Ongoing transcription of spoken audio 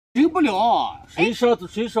赢不了。谁说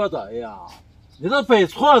的？哎呀，你这摆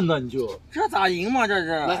错呢，你就这咋赢嘛？这是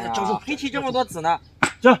来，张叔黑棋这么多子呢。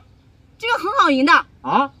这个很好赢的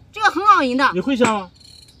啊，这个很好赢的。你会下吗？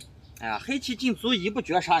哎呀，黑棋进卒一步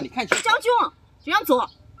绝杀，你看清楚。将军这样走。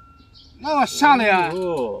那我下来呀。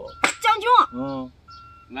哦，将军。嗯，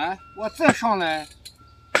来，我再上来。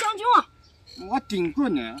将军，我顶住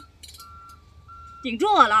你。顶住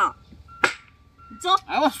我了。你走。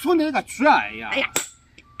哎，我送你一个局，哎呀。哎呀，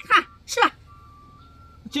看是了。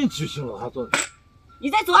进局行了，还做。你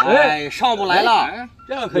再走。哎，上不来了。哎，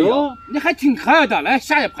这样可以。你还挺可爱的，来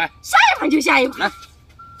下一盘。下一盘就下一盘。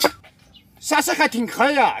下次还挺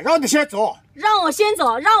可以啊，让你先走。让我先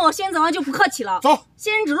走，就不客气了。走，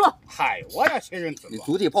仙人指路。嗨，我也仙人指路。你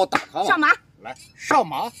足底炮打他了。上马。来，上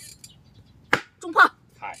马。中炮。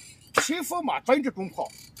嗨，骑驸马专治中炮。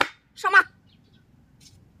上马。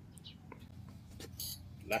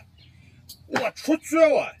来，我出局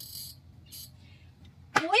我。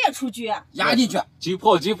我也出局。压进去。急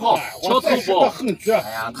炮，我再是个横局。哎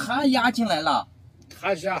呀，他压进来了。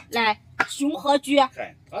他压。来，熊和车。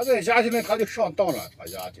嗨，他再压进来他就上当了，他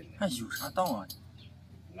压进来。还有啥当啊？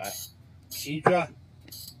来，平局。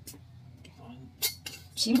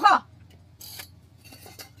平炮。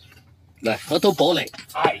来，河头堡垒。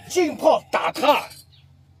哎，进炮打他。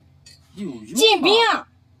进兵。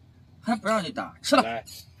还不让你打，吃了。来，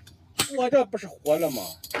我这不是活了吗？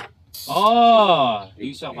哦，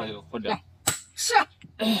有想法就活着。是。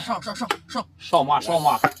上马。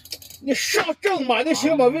你上正马就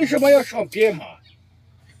行吗？为什么要上边马？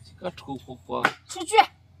这个臭婆婆。出局。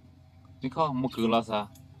你看没够了噻。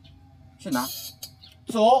去哪？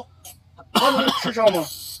走。他能吃上吗？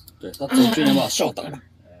对，他走就能把笑打了。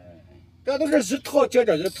这都是一套接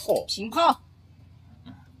着一套。平炮。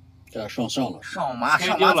这上了。上马，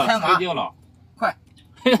拆掉了。快。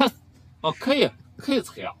哦，可以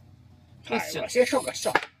拆啊。哎，我先上个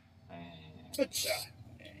象。哎，不急。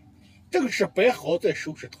正是摆好再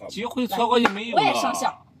收拾他。机会错过就没有了。我也上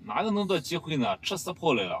象。哪有那么多机会呢？吃死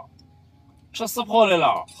炮来了。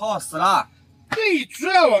炮死了。对局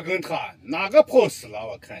啊！我跟他哪个炮死了？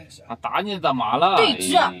我看一下。他打你的马了。对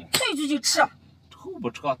局就吃。臭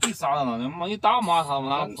不吃，对啥了呢？你打马他们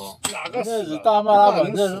哪跑？哪个死？那是大马了，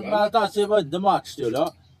那是马大谁把你的马吃掉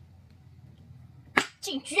了？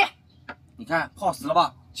进局。你看炮死了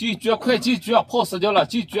吧？进局，快进局！炮死掉了，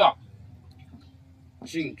进局。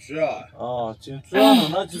进局啊！哦，进局啊！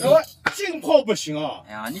那就进炮不行啊！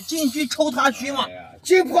哎呀，你进局抽他局嘛！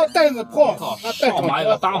进炮带个炮，上马一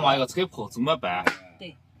个打马一个踩炮，怎么办？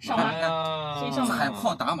对，上马。谁上马？踩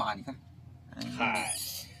炮打马，你看。嗨，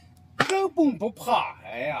根本不怕。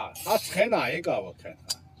哎呀，他踩哪一个？我看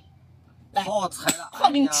他。炮踩了，炮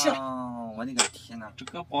给你吃了。我的个天哪！这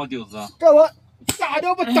个包丢子。这我打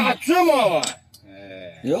掉不打局吗？我。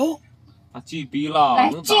哎。哟。他进兵了。来，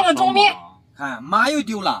进了中兵。看马又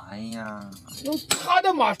丢了，哎呀！他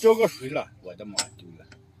的马交给谁了？我的马丢了。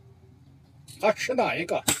他吃哪一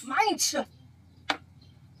个？马你吃。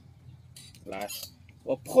来，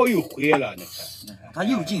我炮又回来了，你看。他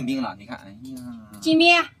又进兵了，你看，哎呀！进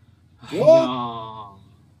兵。哟，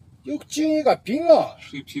又进一个兵了。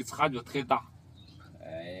水平差距太大。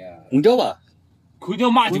哎呀，空掉吧，空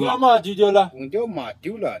掉马丢了。空掉马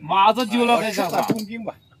丢了。马子丢了还是他中兵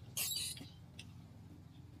吧？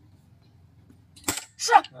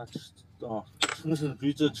是。啊，城市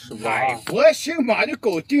追着吃嘛。哎，我行马就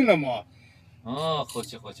搞定了嘛。好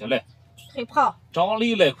气，来。推炮。张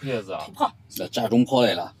力来筷子。推炮。这架中炮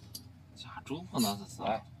来了。架中炮那是啥？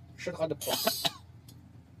来，吃他的炮。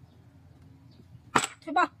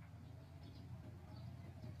推炮。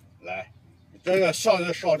来，这个象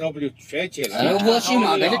子上这不就全进了？哎，我行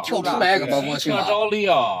马给你跳出来个吧，我行马。张力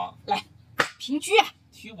啊！来，平局。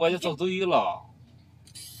提我就走对了。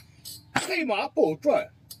黑马暴转，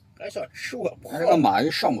还想吃我炮？这个马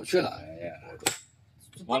又上不去了。哎呀，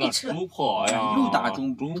完了，中炮呀！又打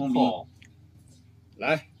中炮。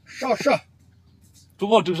来，上。中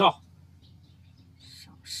炮正上。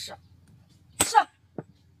上。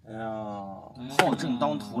哎呀，炮阵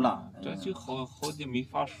当头了，这就好的没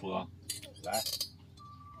法说。来，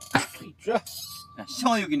对局。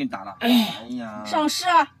象又给你打了。哎呀，上士。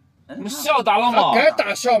你象打了吗？该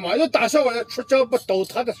打象嘛，要打象我出招不抖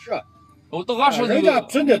他的事。我到个时人家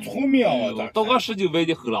真的聪明啊！我到个时就歪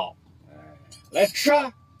的很了。来吃。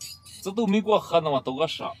这都没过河呢嘛，到个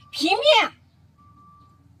时。平面。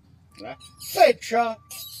来，再吃。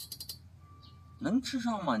能吃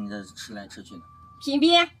上吗？你这吃来吃去的。平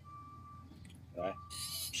兵。来，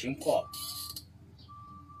平炮。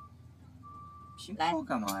平炮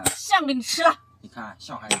干嘛呀？象给你吃了。你看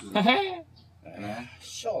象还丢。嘿嘿。来，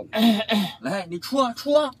笑呢。来，你出啊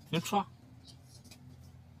出啊！你出，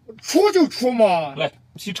出就出嘛。来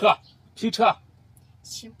劈车，劈车。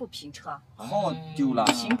先不平车，炮丢了，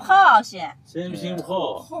平炮先。先平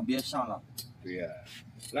炮，炮别上了。对呀，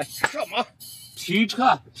来上马。劈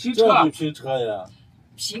车，劈这车就，劈车呀！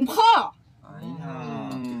平炮，哎呀，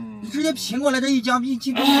嗯你直接平过来，这一将兵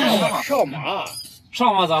进兵来了嘛？上马。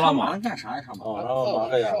上马咋了嘛？上马干啥呀？上马？哦，然后马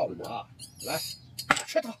个呀，上马。来，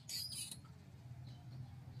吃他。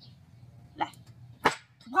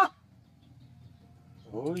土炮，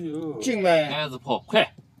哦呦，进来。杆子炮，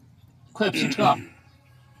快劈车！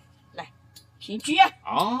平车，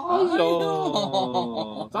哎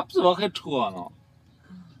呦，咋比我还车呢？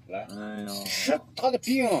来，哎呦，吃他的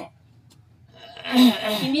兵。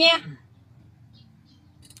平兵，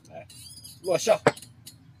落下。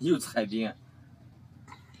又踩兵，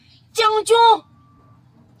将军，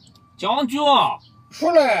将军啊，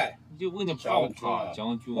出来。你就问你怕不怕？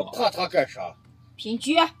将军啊！我怕他干啥？平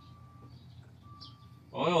车，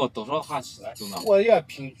哎呦，多少下棋来就那，我也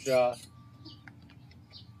平车。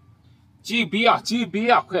击逼啊，击逼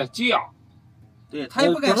啊，快击啊！对他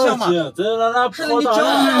也不敢上嘛。再让他是的，你炮打将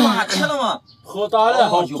上了，马吃了吗？炮打了，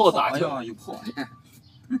哦有炮打去哎呀，有炮！哎呀，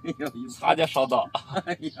有炮！差点烧到。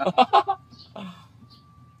哎呀，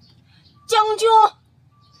将军，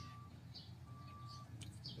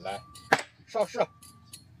来，上士。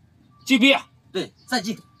击逼啊！对，再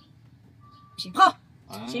进。平炮，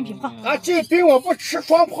先平炮他进兵我不吃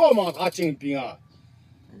双炮吗？他进兵啊，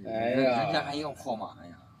哎呀人家还要炮嘛？哎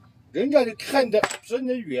呀，人家就看得比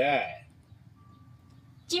你远。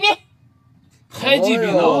击兵，还击逼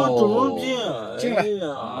呢！哦，中兵，进来哎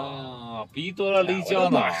呀，哎呀，逼到了雷我江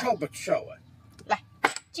呢！马上不去我。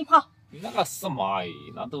进炮，你那个死马哎，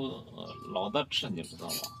那都老得吃，你知道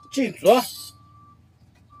吗？进左。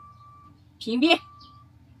平兵，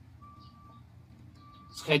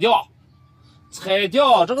踩掉，踩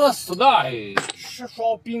掉，这个死的哎，吃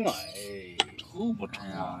双兵啊，哎，臭不成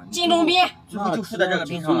啊！哎呀，进中兵，最后就输在这个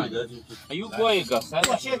兵上了。还有过一个三我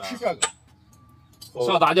个先吃这个。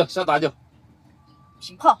小打掉，小打掉，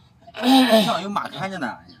平炮，上有马看着呢。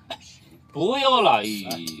哎呀，不要了哎，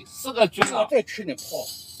四个军了，我再吃点炮。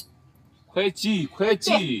快击，快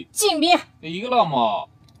击，进兵，一个了嘛，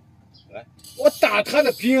我打他的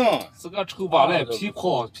兵。四个臭把来劈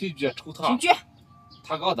炮劈狙抽他平，车，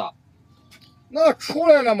他搞的，那出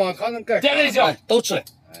来了吗？他能干啥？点来讲，都吃来。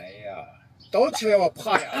哎呀，抖起来我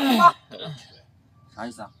怕呀。啥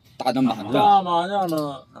意思啊？打的马呢？打麻将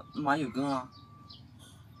呢，马有根啊。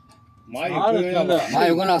马有兵要不马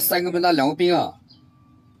有跟那3个兵打2个兵啊！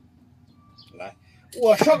来，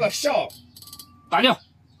我上个象。打掉，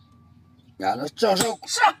呀，那这样是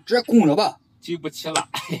直接攻了吧？记不起了，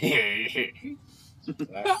嘿嘿嘿，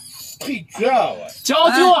来，退绝啊我。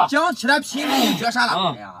将军啊，将起来平兵绝杀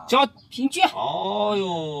了。哎呀，将，平车，哦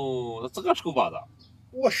呦，这个臭把子，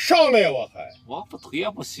我上来我还。我不推也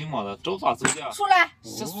不行嘛，这照法走的出来，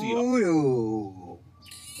 10岁了，哦呦，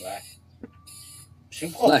来，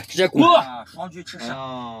平炮。来直接攻！啊，双狙吃哎屎。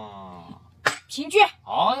呀，平车，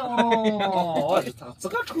哎呦，我这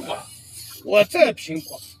个臭把子。我再平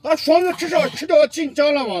炮。他双子至少吃掉晋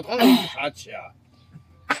江了吗？他能有啥棋啊？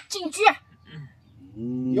进车，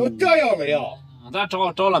有这样没有？咱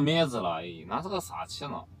找了面子了，哎，那是个啥棋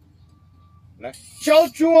呢？来，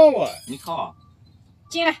将军啊我。你看啊，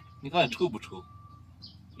进来，你看臭不臭？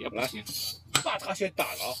也不行，把他先打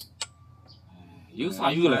了。有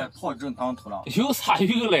啥用来？炮正当头了。有啥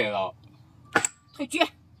用来了？退车，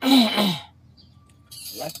来，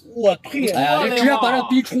我退。哎呀，你直接把这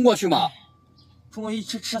逼冲过去嘛！冲我一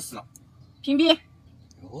吃死了。平兵，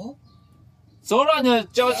哦，早让你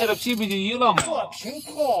讲起来皮皮就赢了嘛。我平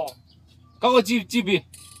炮。搞个击毙，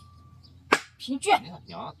平车，你看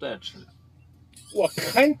娘多爱吃了，我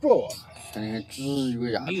看着我。看至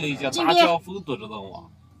于呀！没有一件大将风都知道吗？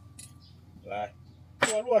来，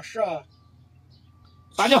我落士啊。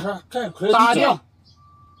打掉，这快打掉，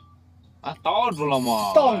啊，挡住了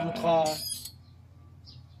吗？挡住他。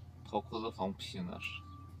脱裤子放屁那是，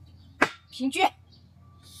平车，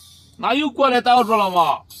哪有过来挡住了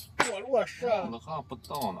吗？我落士啊。我好像不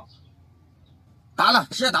挡呢。打了，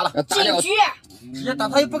直接打了，要打掉进车，直接打，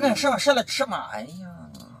他也不敢射嘛，射了吃嘛。哎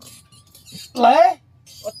呀，来，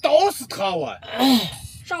我打死他我。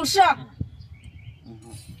上士，来，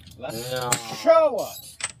哎呀，吃我。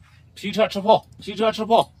劈车吃炮，劈车吃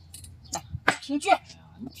炮，平车，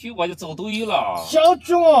你踢我就走都赢了。将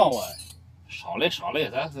军啊我。上来上来，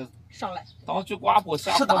咱是上来，当局刮布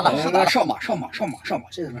下是打了来来来，上马上马上马上马，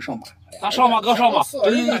这才能上马！他上马搁上马，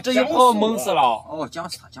这一炮猛死了。哦，将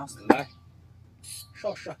死了，将死了。来，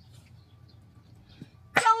上士。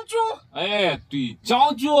将军。哎，对，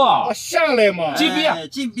将军啊我，下来嘛，进兵，哎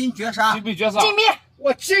进兵绝杀，进兵绝杀，进兵，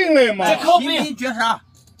我进来嘛，进再靠兵，兵绝杀，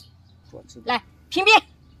来平兵。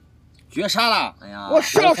绝杀了。哎呀，我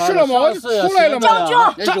上市了嘛，我就出来了嘛。将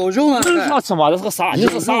军，这有肉啊！能上去吗？这是个啥？你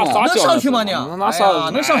是啥能教？上去吗你？能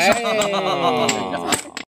上？能上去？哎